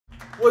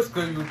What's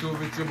good,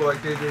 YouTube? It's your boy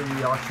KJ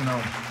Reaction.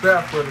 I'm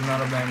back with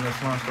another banger.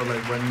 Smash the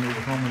like button, leave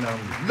a comment down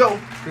below.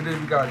 Today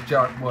we got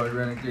Jackboy,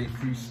 Renegade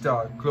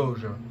Freestyle,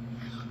 Closure.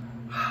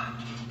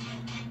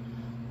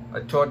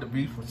 I thought the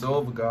beef was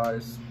over,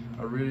 guys.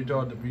 I really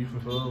thought the beef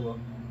was over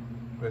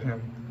with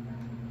him.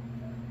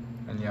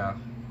 And yeah,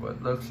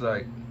 but looks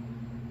like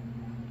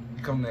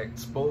he come to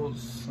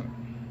expose.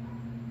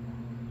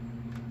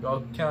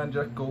 Y'all can't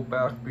just go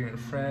back being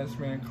friends,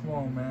 man. Come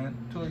on, man.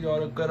 Two of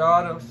y'all are good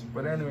artists.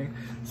 But anyway,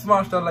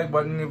 smash that like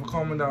button, leave a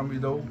comment down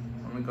below.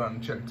 I'm gonna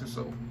check this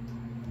out.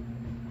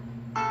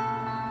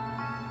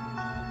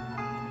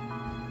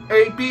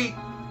 AP.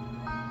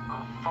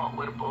 I fought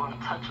with a boy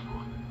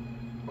untouchable.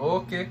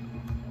 Okay.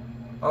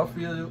 I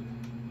feel you.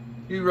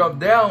 He rubbed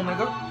down,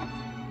 nigga.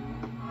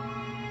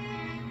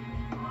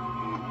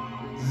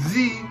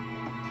 Z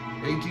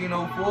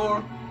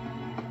 1804.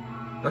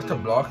 That's the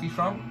block he's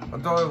from. I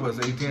thought it was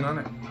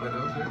 1800, but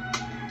okay.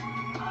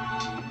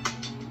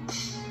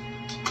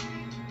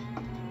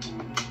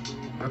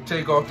 I'll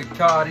take off the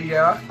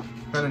Kodak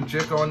and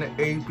check on the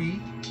AP.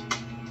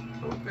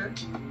 Okay.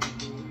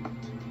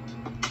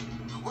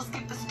 We'll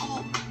skip the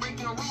school,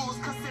 breaking the rules,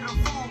 consider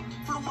fool.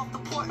 Flew off the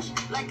porch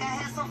like I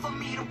had something for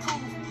me to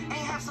prove.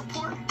 Ain't have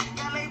support,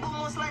 got labeled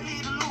most likely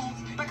to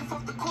lose. Back and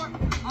forth the court,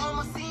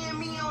 mama seeing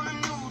me on the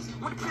news.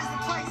 Went to prison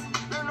twice,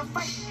 learn to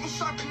fight and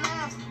sharpen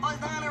knives. Always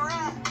down to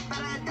ride,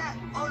 better adapt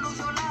or lose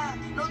your life.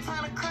 No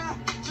time to cry,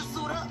 just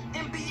suit up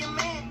and be a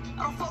man.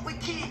 I don't fuck with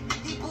kid,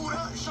 he boot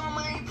up, show him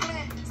I ain't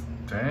playing.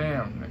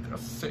 Damn, nigga,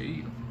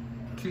 say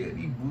kid,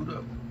 he boot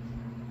up.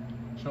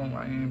 Show him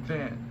I ain't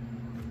playing.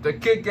 If the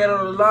kid get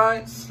on the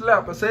line,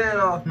 slap his head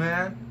off,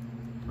 man.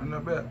 I know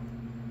bet.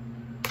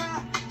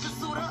 Just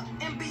suit up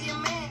and be a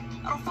man.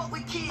 I don't fuck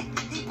with kid,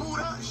 he boot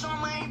up, show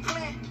him I ain't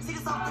playing. See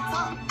this off the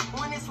top,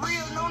 when it's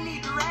real, no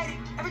need to write it.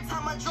 Every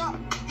time I drop,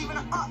 even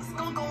an ox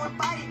gon' go and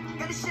bite it.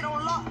 Got this shit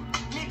on lock,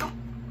 nigga.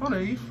 Hold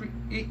on, he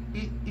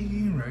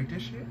didn't write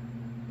this shit.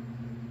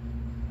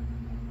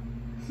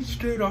 He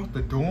straight off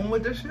the dome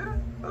with this shit?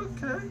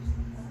 Okay.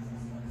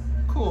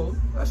 Cool.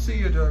 I see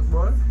you,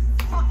 Jackboy.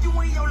 Fuck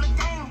you in your little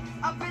game.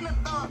 I been a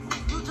thug.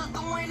 You just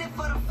doing it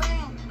for the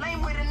fame.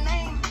 Lame with a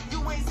name.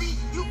 You ain't see.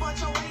 You bought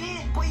your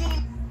way in. Boy, you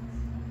ain't.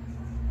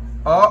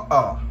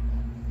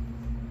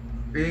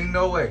 Ain't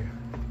no way.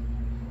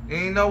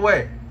 Ain't no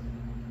way.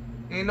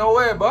 Ain't no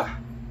way, boy.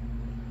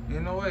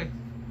 Ain't no way.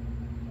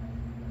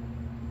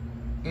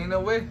 Ain't no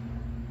way.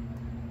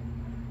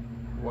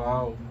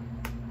 Wow.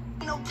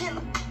 No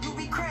killer. You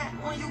be crying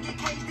when you get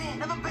caged in.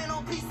 Never been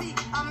on PC.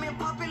 I'm in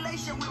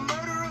population with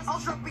murderers. I'll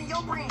trap in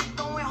your brain.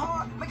 Going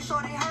hard. Making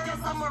sure they hurt.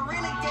 Guess I'm a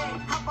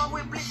renegade. Hop out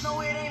with blitz.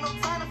 No, it ain't no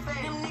time to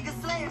fade. Them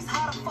niggas slaves.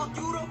 How the fuck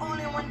you the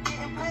only one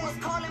getting paid? Was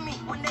calling me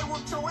when they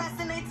whooped your ass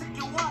and they took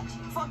your watch.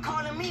 Fuck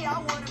calling me. I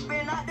would've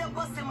been out there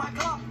busting my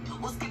clock.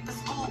 We'll skip the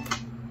school.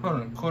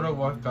 Hold on. Kodak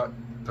Black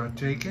got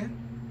taken?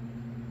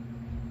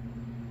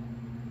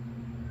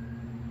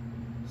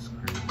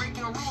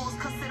 Breaking rules,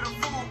 consider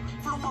fool.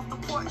 Flew off the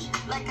porch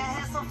like I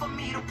had something for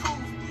me to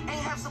prove.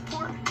 Ain't have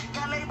support,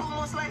 got labeled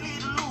most likely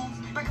to lose.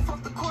 Back and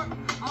forth the court,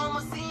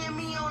 mama seeing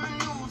me on the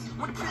news.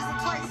 Went to prison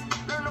twice,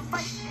 learn to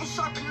fight and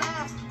sharpen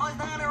knives. Always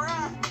down to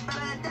ride,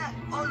 better adapt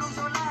or lose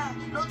your life.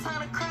 No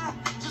time to cry,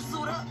 just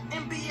suit up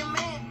and be a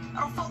man.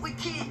 I don't fuck with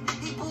kid,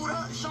 he boot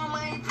up, show him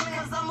I ain't playing.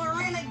 Cause I'm a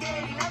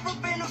renegade, never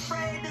been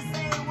afraid to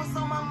say what's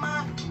on my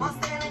mind. While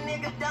staring a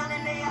nigga down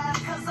in their eyes.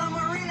 Cause I'm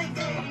a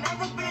renegade,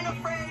 never been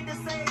afraid to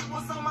say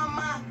what's on my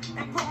mind.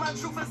 And put my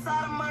truth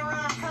inside of my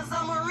rhyme. Cause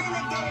I'm a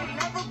renegade,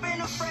 never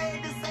been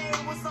afraid to say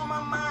what's on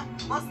my mind.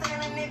 While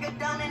staring a nigga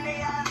down in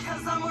their eyes.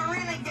 Cause I'm a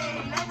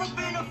renegade, never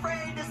been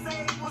afraid to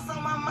say what's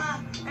on my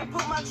mind. And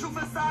put my truth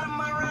inside of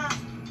my rhyme.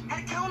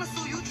 Had a counter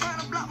suit, you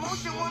tryna block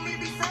motion, want me to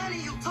be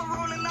signing you. To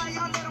rolling line,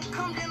 y'all let them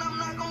come, then I'm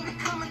not gonna be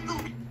coming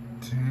through.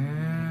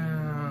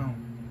 Damn.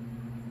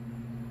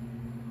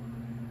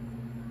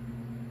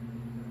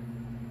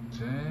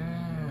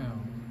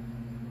 Damn.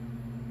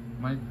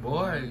 My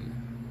boy.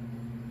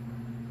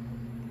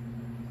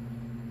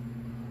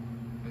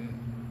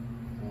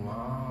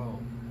 Wow.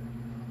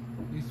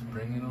 He's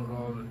bringing out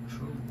all the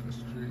truth.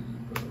 That's crazy,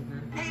 but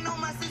okay. Ain't no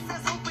my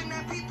success, hoping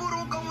that people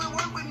don't go and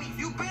work with me.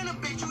 You been a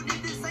bitch, you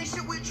did the same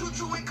shit with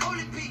Choo and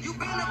Coley P. You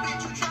been a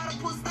bitch, you try to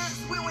pull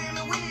stunts with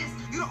women wiz.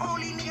 You the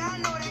only nigga I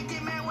know that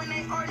get mad when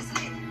they artists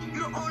lit.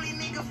 You the only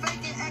nigga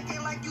faking,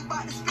 acting like you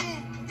bout to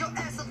spin. Your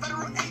ass a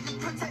federal agent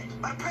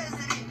protected by the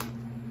president.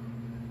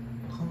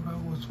 Oh, that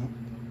was...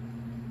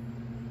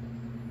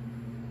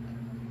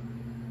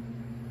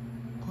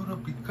 Could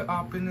have be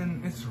hopping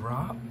in its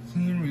rock?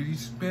 He ain't really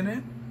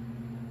spinning?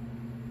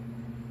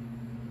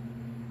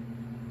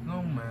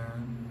 No,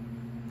 man.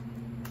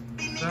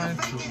 Trying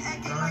to.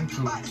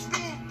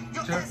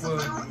 Jackboy.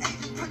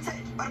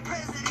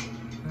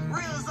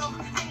 Real so,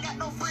 ain't got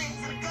no friends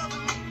in the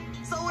government.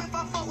 So if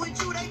I fuck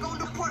with you, they gon'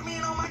 deport me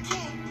and all my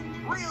kin.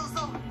 Real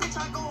so, bitch,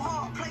 I go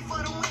hard, play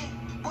for the win.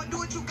 Boy, do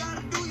what you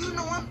gotta do, you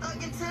know I'm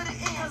thugging to the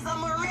end. Cause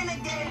I'm a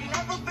renegade,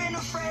 never been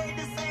afraid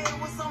to say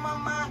what's on my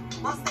mind.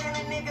 While staring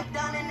a nigga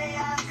down in their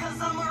eyes. Cause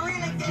I'm a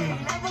renegade,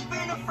 never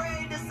been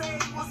afraid to say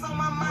what's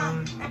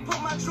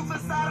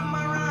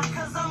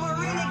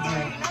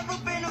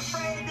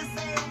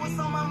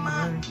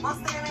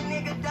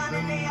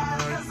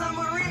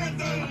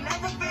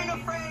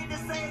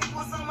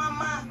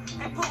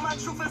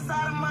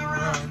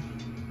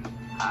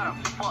How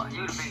the fuck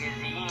you the biggest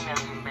Z? You ain't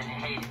never even been in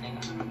Haiti,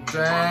 nigga.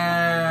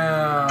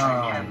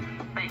 Damn.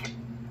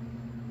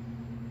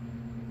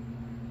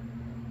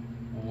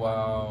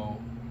 Wow.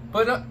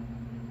 But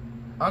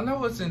I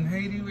know it's in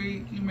Haiti where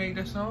he made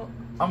that song.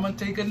 I'ma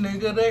take a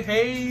nigga to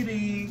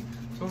Haiti.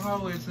 So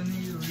how is in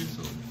Haiti?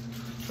 So,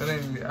 but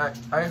anyway,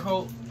 I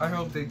hope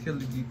they kill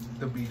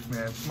the beef,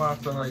 man.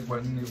 Master like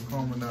what nigga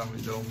coming out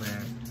with though,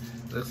 man.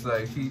 Looks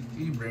like he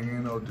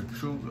bringing out the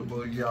truth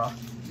about y'all.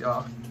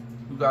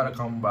 You gotta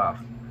come back.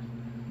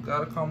 You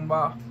gotta come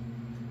back.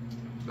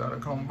 You gotta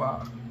come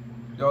back.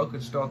 Y'all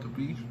could start the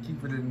beef,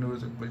 keep it in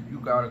music, but you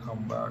gotta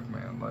come back,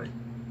 man. Like,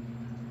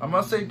 I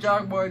must say,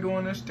 Jackboy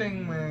doing this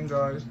thing, man,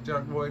 guys.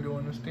 Jackboy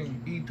doing this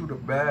thing. He to the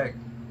bag.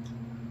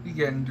 He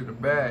getting to the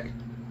bag.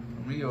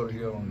 And we over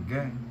here on the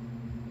game.